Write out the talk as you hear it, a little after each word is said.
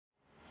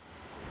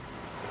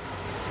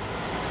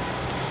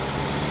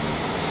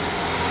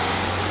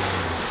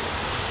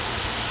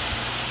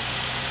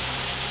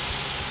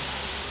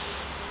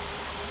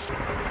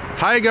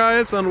Hi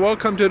guys, and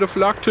welcome to the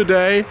vlog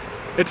today.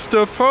 It's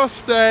the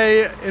first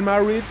day in my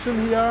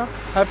region here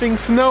having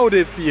snow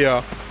this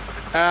year,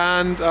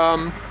 and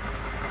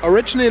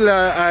originally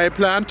I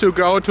planned to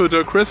go to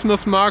the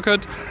Christmas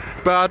market,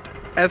 but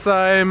as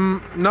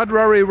I'm not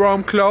very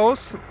warm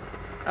clothes,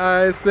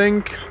 I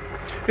think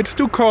it's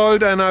too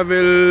cold and I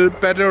will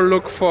better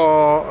look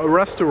for a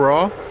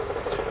restaurant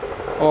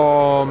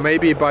or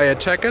maybe buy a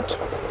jacket.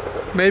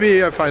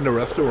 Maybe I find a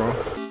restaurant.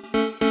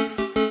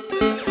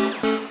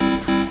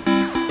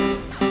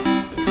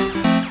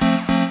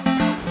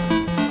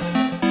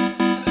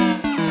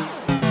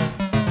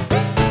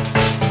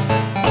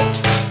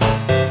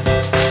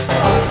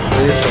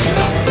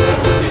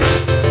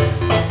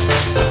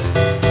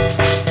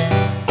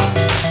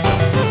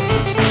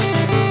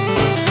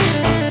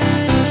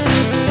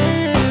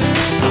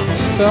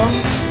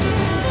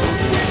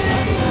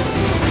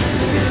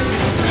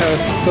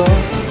 Pasta,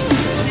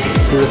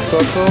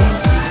 risotto,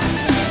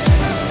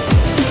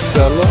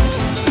 salad,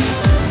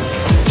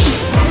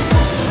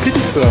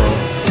 pizza.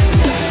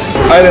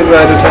 I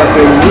decided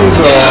having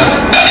either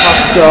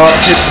pasta,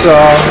 pizza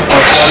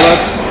or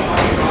salad.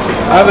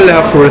 I will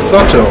have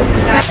risotto.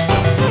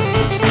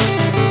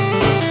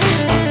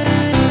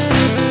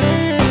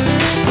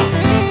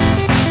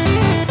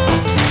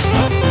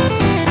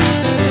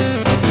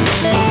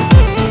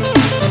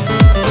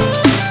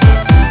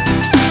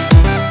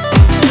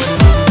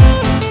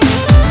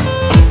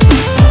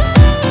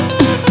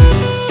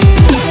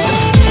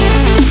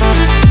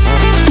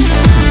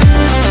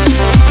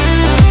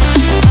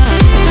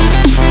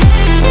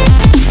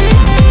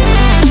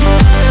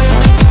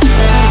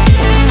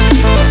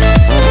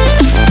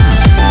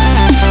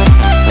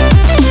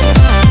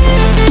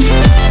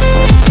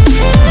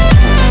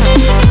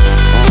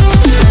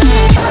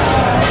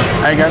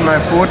 I got my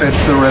food,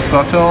 it's a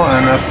risotto,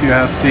 and as you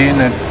have seen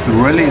it's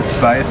really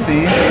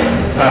spicy.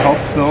 I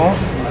hope so,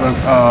 but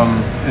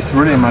it's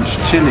really much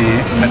chili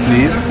at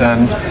least,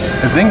 and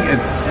I think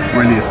it's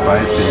really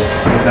spicy.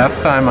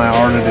 Last time I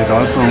ordered it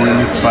also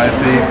really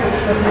spicy,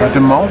 but the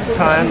most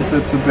times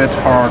it's a bit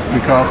hard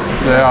because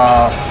they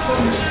are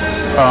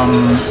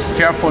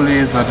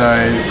carefully that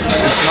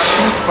it's not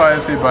too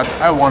spicy, but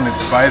I want it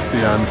spicy,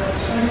 and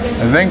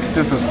I think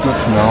this is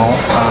good now.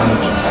 And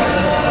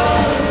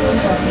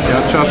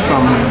yeah, just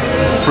some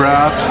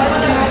bread.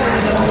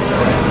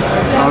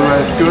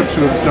 Always good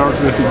to start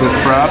with a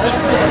bit bread,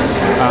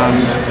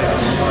 and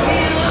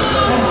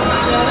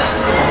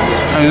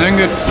I think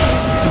it's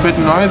a bit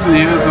noisy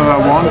here, so I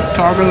won't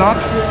talk a lot,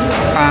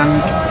 and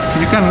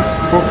you can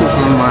focus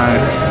on my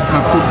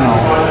food now.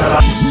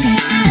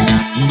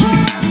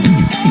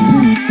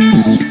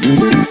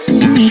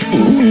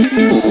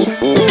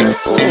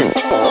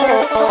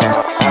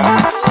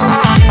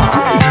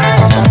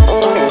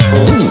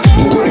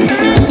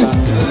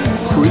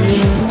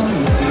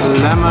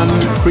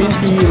 Green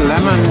tea,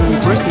 lemon,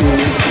 prickly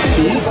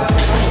tea.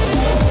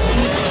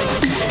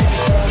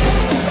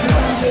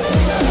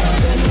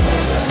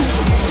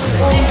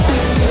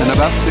 And the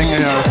best thing here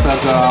is that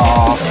there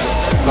are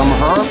some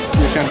herbs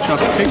you can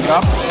just pick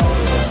up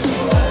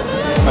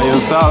by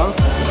yourself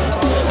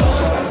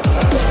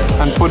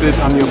and put it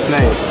on your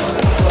plate.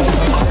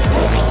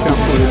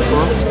 Carefully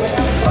first.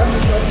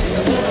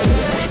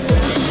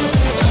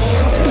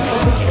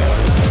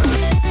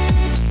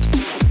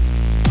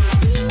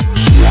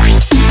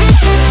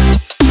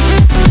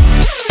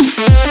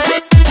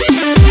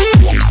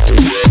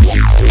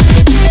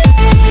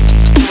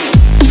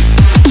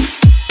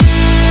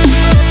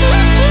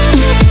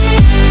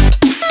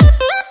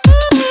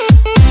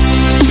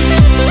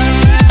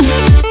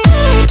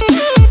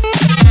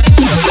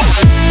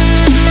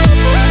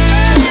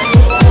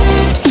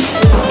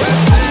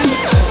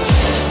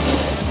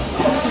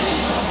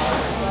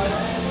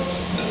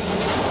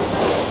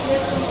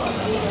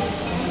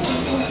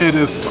 It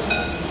is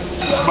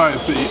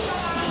spicy,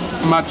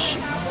 much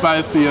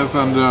spicier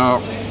than the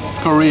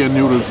Korean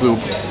noodle soup.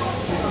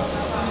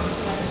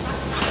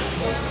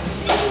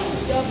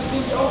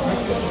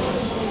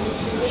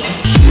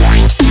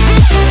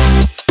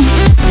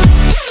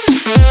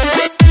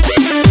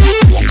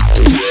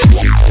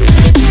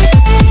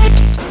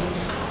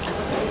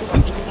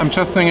 I'm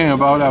just thinking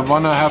about I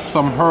want to have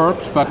some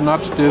herbs, but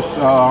not this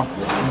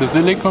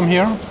basilicum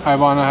here. I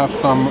want to have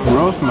some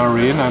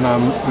rosemary, and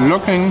I'm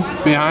looking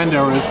behind.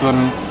 There is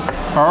an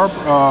herb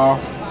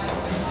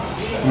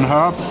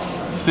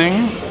thing,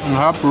 an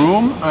herb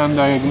room, and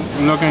I'm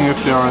looking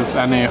if there is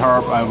any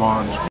herb I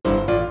want.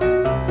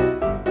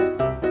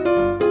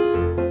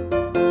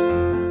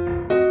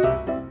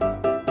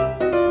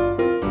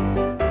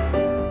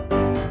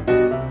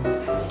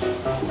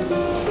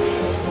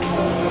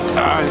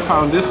 I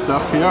found this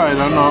stuff here. I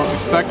don't know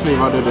exactly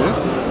what it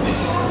is,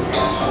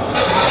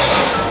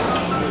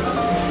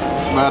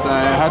 but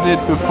I had it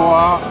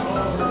before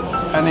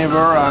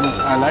anywhere and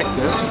I liked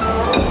it.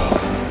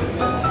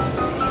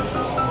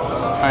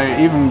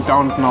 I even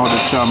don't know the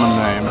German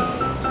name.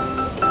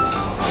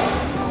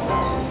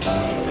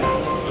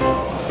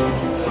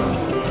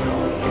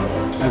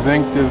 I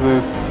think this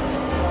is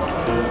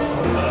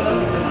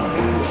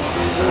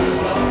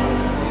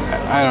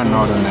I don't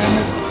know the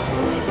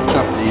name.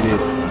 Just eat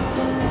it.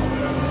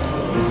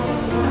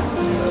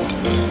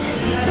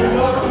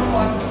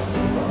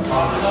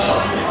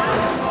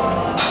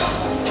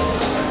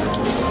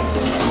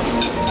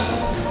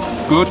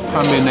 Good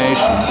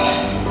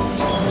combination.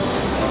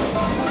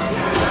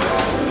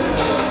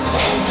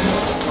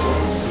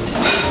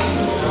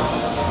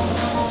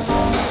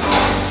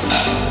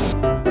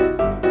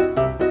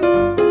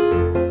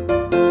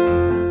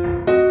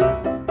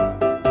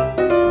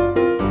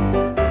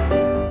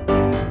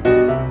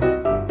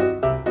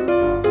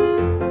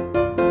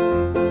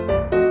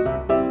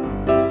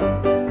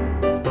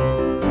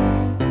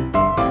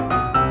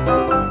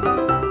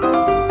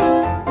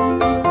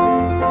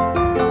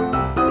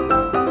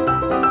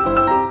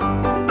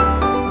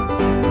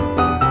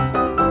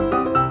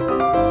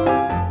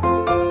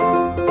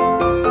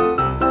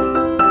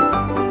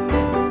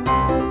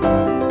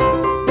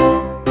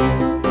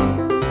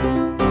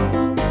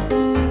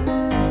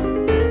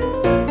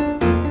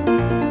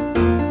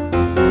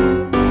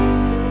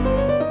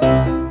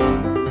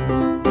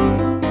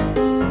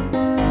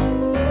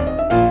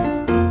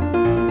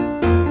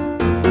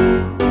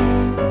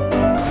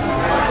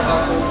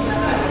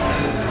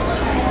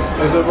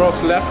 As there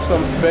was left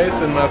some space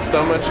in my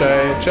stomach,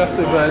 I just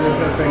decided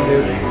having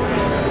this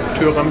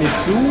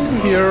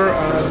tiramisu here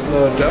as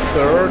a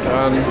dessert,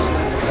 and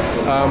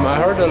I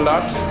heard a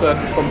lot that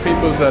from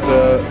people that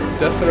the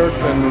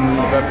desserts in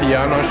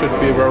Vapiano should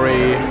be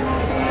very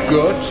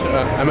good.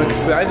 I'm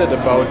excited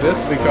about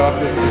this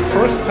because it's the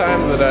first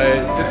time that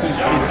I didn't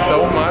eat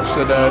so much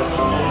that I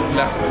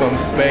left some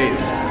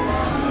space.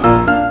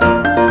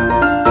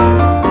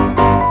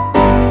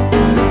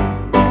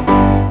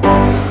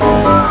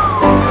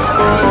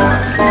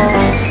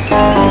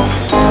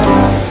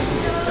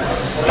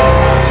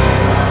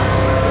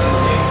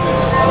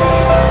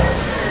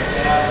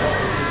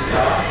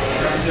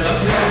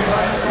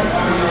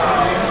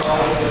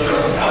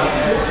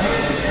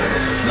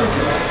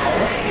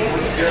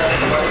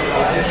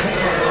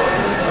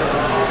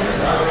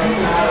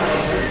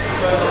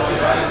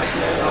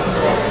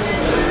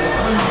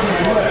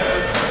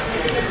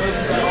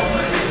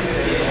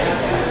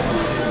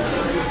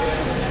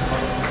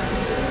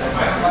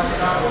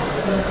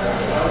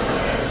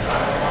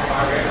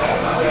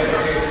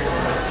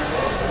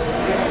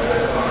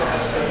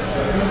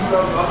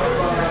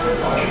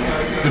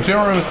 The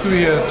tiramisu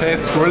here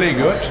tastes really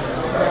good,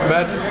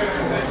 but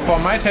for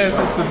my taste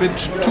it's a bit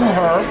too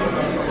herb.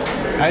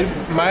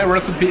 My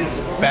recipe is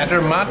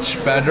better,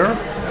 much better.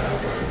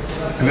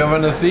 If you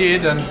want to see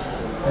it, then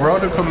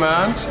write a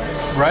command,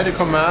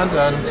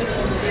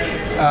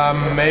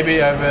 and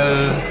maybe I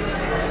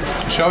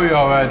will show you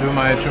how I do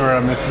my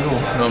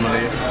tiramisu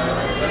normally.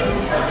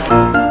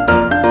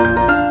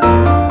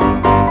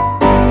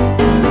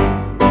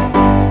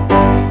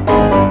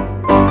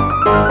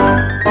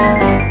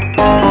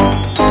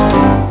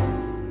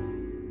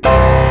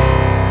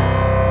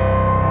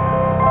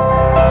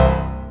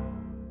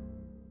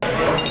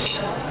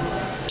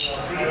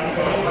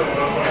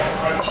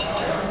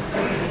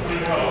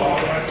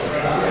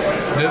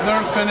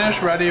 Dessert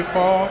finished, ready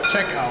for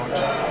checkout.